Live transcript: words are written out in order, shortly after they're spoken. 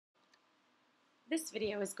This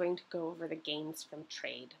video is going to go over the gains from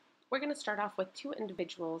trade. We're going to start off with two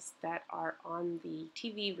individuals that are on the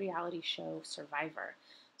TV reality show Survivor.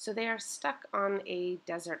 So they are stuck on a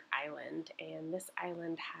desert island, and this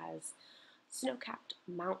island has snow-capped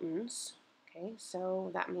mountains. Okay,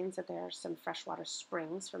 so that means that there are some freshwater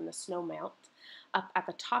springs from the snow melt. Up at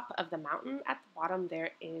the top of the mountain, at the bottom, there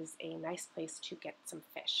is a nice place to get some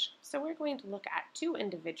fish. So we're going to look at two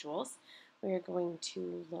individuals. We're going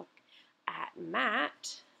to look at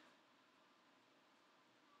Matt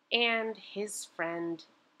and his friend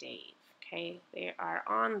Dave. Okay, they are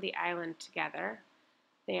on the island together.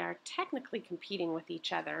 They are technically competing with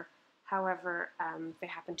each other. However, they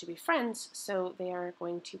happen to be friends, so they are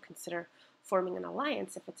going to consider forming an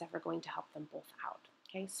alliance if it's ever going to help them both out.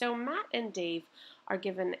 Okay, so Matt and Dave are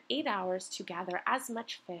given 8 hours to gather as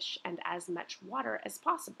much fish and as much water as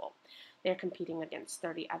possible. They're competing against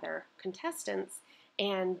 30 other contestants,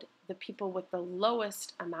 and the people with the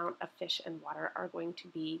lowest amount of fish and water are going to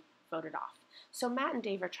be voted off. So Matt and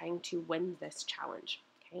Dave are trying to win this challenge.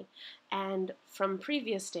 Okay? And from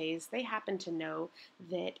previous days, they happen to know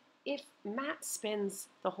that if Matt spends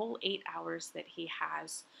the whole 8 hours that he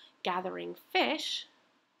has gathering fish,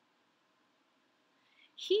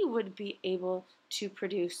 he would be able to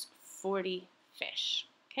produce 40 fish.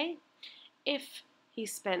 Okay? If he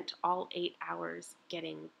spent all 8 hours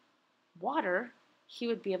getting water, he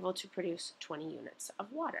would be able to produce 20 units of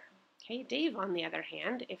water. Okay, Dave, on the other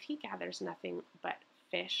hand, if he gathers nothing but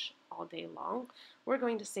fish all day long, we're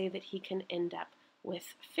going to say that he can end up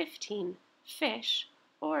with 15 fish,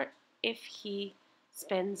 or if he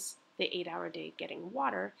spends the 8-hour day getting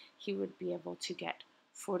water, he would be able to get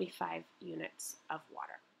 45 units of water.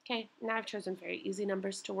 Okay, now I've chosen very easy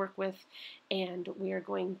numbers to work with, and we are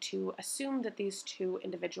going to assume that these two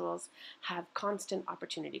individuals have constant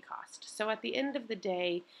opportunity cost. So at the end of the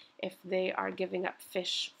day, if they are giving up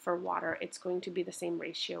fish for water, it's going to be the same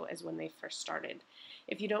ratio as when they first started.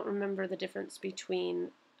 If you don't remember the difference between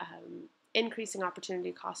increasing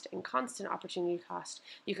opportunity cost and constant opportunity cost,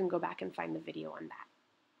 you can go back and find the video on that.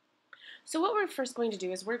 So what we're first going to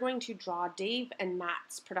do is we're going to draw Dave and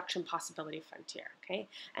Matt's production possibility frontier, okay?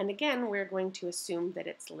 And again, we're going to assume that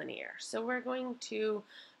it's linear. So we're going to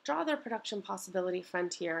draw their production possibility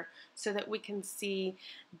frontier so that we can see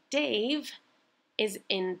Dave is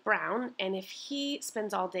in brown, and if he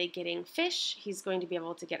spends all day getting fish, he's going to be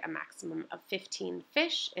able to get a maximum of 15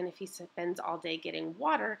 fish, and if he spends all day getting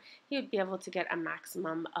water, he would be able to get a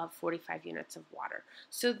maximum of 45 units of water.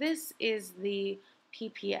 So this is the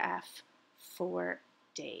PPF for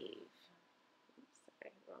Dave.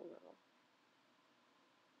 Sorry, wrong level.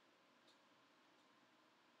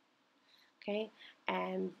 Okay,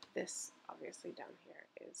 and this obviously down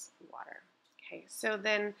here is water. Okay, so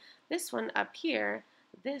then this one up here,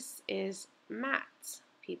 this is Matt's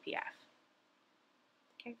PPF.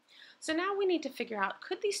 Okay, so now we need to figure out,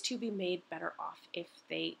 could these two be made better off if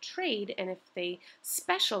they trade and if they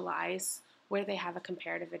specialize where they have a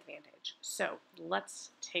comparative advantage? So let's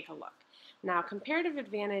take a look. Now, comparative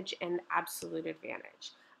advantage and absolute advantage.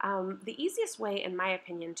 The easiest way, in my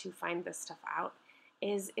opinion, to find this stuff out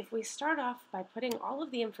is if we start off by putting all of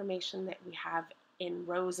the information that we have in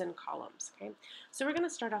rows and columns. Okay, so we're going to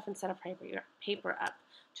start off and set a paper up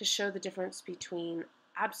to show the difference between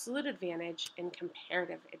absolute advantage and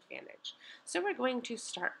comparative advantage. So we're going to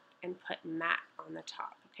start and put Matt on the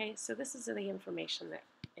top. Okay, so this is the information that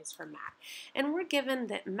is for Matt, and we're given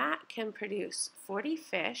that Matt can produce 40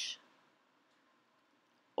 fish,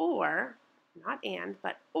 or, not and,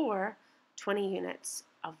 but or 20 units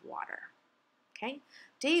of water. Okay,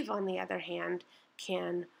 Dave, on the other hand,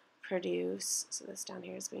 can produce, so this down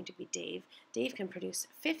here is going to be Dave. Dave can produce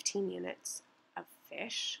 15 units of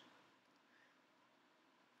fish,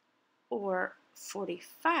 or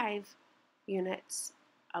 45 units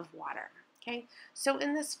of water. Okay, so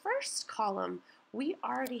in this first column, we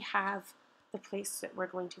already have the place that we're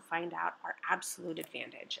going to find out our absolute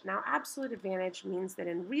advantage. Now, absolute advantage means that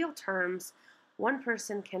in real terms, one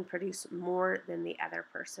person can produce more than the other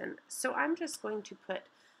person. So I'm just going to put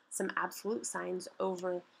some absolute signs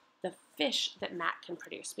over the fish that Matt can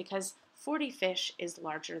produce, because 40 fish is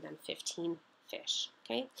larger than 15 fish,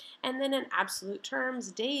 okay? And then in absolute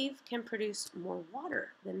terms, Dave can produce more water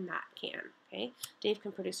than Matt can, okay? Dave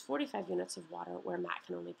can produce 45 units of water where Matt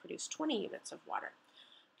can only produce 20 units of water,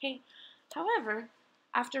 okay? However,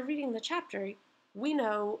 after reading the chapter, we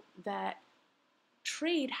know that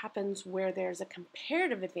trade happens where there's a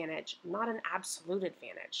comparative advantage, not an absolute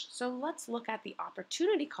advantage. So let's look at the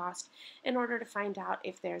opportunity cost in order to find out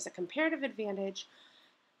if there's a comparative advantage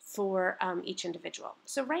for each individual.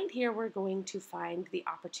 So right here, we're going to find the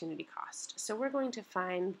opportunity cost. So we're going to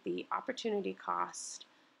find the opportunity cost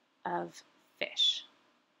of fish.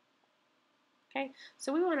 Okay,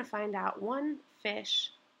 so we want to find out one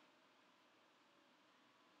fish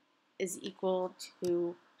is equal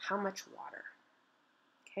to how much water.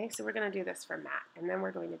 Okay, so we're going to do this for Matt, and then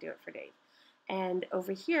we're going to do it for Dave. And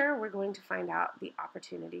over here, we're going to find out the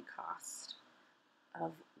opportunity cost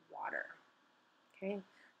of water. Okay,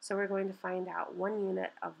 so we're going to find out 1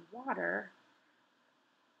 unit of water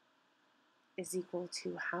is equal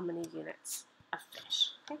to how many units of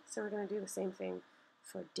fish. Okay, so we're going to do the same thing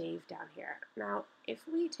for Dave down here. Now, if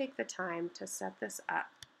we take the time to set this up,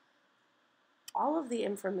 all of the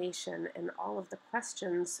information and all of the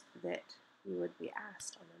questions that you would be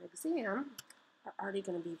asked on an exam are already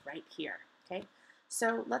going to be right here. Okay,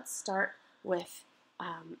 so let's start with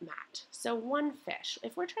Matt. So one fish.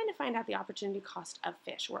 If we're trying to find out the opportunity cost of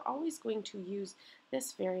fish, we're always going to use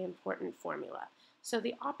this very important formula. So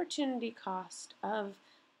the opportunity cost of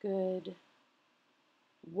good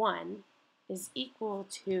 1 is equal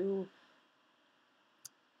to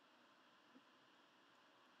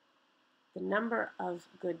the number of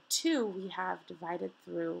good 2 we have divided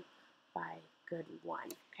through by good 1.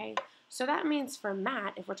 Okay, so that means for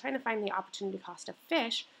Matt, if we're trying to find the opportunity cost of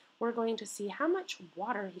fish, we're going to see how much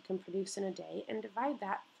water he can produce in a day and divide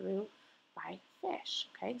that through by fish.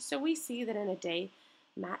 Okay, so we see that in a day,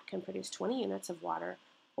 Matt can produce 20 units of water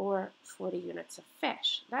or 40 units of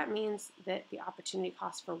fish. That means that the opportunity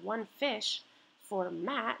cost for one fish for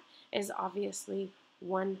Matt is obviously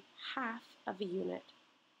 1/2 of a unit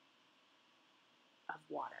of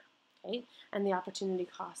water. Okay, and the opportunity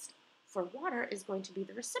cost for water is going to be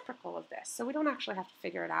the reciprocal of this. So we don't actually have to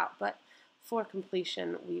figure it out, but for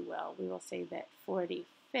completion, we will. We will say that 40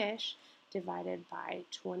 fish divided by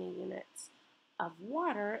 20 units of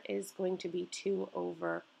water is going to be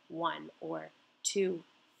 2/1, or 2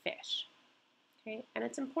 fish. Okay, and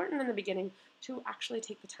it's important in the beginning to actually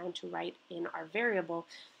take the time to write in our variable,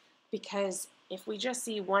 because if we just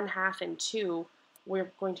see 1/2 and 2,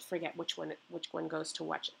 we're going to forget which one goes to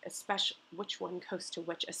which, especially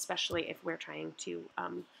if we're trying to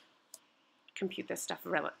compute this stuff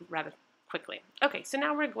rather quickly. Okay, so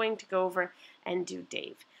now we're going to go over and do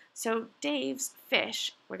Dave. So Dave's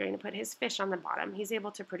fish, we're going to put his fish on the bottom. He's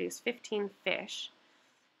able to produce 15 fish,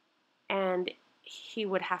 and he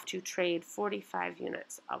would have to trade 45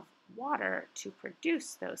 units of water to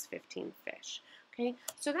produce those 15 fish. Okay,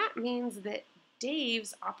 so that means that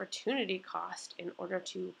Dave's opportunity cost in order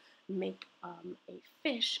to make a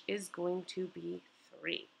fish is going to be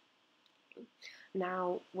 3. Okay.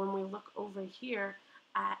 Now, when we look over here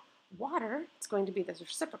at water, it's going to be the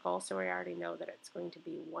reciprocal, so we already know that it's going to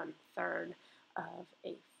be 1/3 of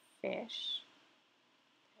a fish.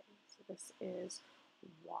 Okay, so this is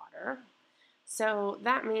water. So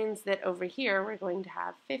that means that over here we're going to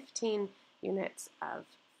have 15 units of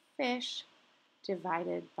fish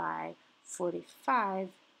divided by 45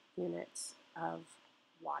 units of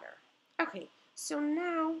water. Okay, so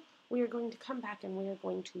now we are going to come back and we are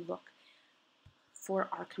going to look for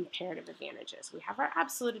our comparative advantages. We have our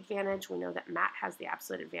absolute advantage. We know that Matt has the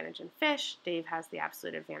absolute advantage in fish. Dave has the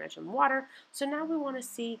absolute advantage in water. So now we want to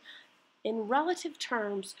see, in relative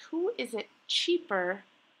terms, who is it cheaper,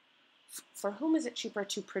 for whom is it cheaper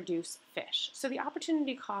to produce fish? So the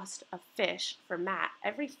opportunity cost of fish for Matt,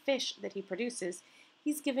 every fish that he produces,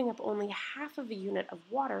 he's giving up only 1/2 of a unit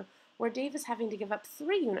of water, where Dave is having to give up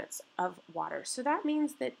 3 units of water. So that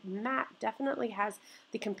means that Matt definitely has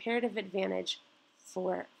the comparative advantage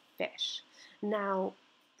for fish. Now,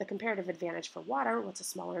 the comparative advantage for water, what's a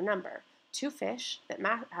smaller number? 2 fish that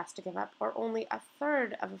Matt has to give up, or only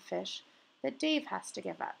 1/3 of a fish that Dave has to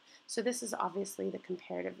give up. So this is obviously the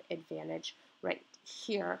comparative advantage right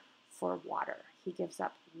here for water. He gives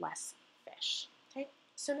up less fish. Okay,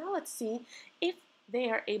 so now let's see if they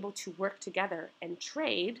are able to work together and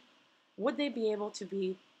trade, would they be able to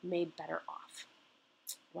be made better off?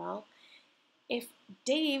 Well, if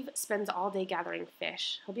Dave spends all day gathering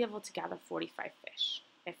fish, he'll be able to gather 45 fish.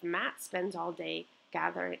 If Matt spends all day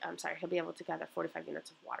gathering, he'll be able to gather 45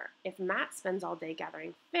 units of water. If Matt spends all day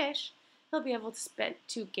gathering fish, he'll be able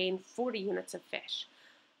to gain 40 units of fish.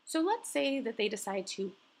 So let's say that they decide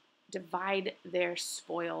to divide their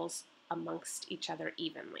spoils amongst each other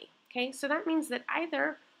evenly. Okay, so that means that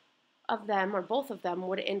either of them or both of them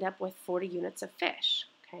would end up with 40 units of fish.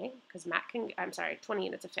 Okay, because 20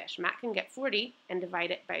 units of fish. Matt can get 40 and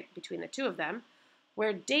divide it between the 2 of them,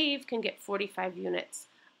 where Dave can get 45 units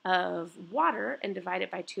of water and divide it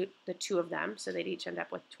by the 2 of them, so they'd each end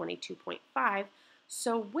up with 22.5.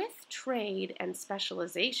 So with trade and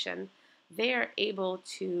specialization, they're able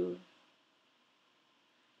to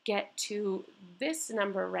get to this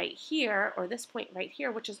number right here, or this point right here,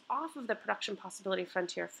 which is off of the production possibility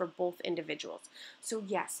frontier for both individuals. So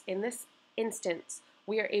yes, in this instance,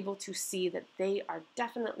 we are able to see that they are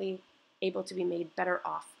definitely able to be made better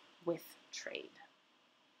off with trade.